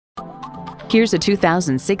Here's a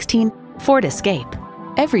 2016 Ford Escape.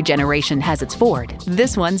 Every generation has its Ford.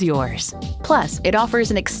 This one's yours. Plus, it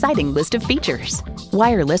offers an exciting list of features: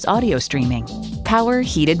 wireless audio streaming, power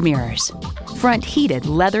heated mirrors, front heated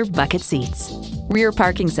leather bucket seats, rear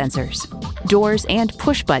parking sensors, doors and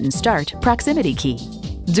push-button start proximity key,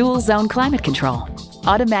 dual zone climate control,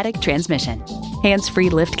 automatic transmission, hands-free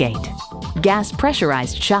liftgate, gas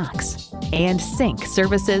pressurized shocks, and Sync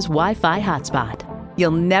services Wi-Fi hotspot.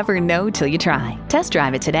 You'll never know till you try. Test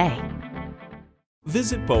drive it today.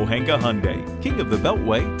 Visit Pohanka-Hyundai, King of the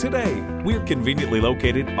Beltway, today. We're conveniently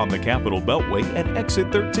located on the Capitol Beltway at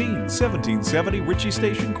Exit 13, 1770 Ritchie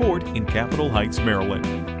Station Court in Capitol Heights,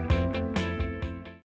 Maryland.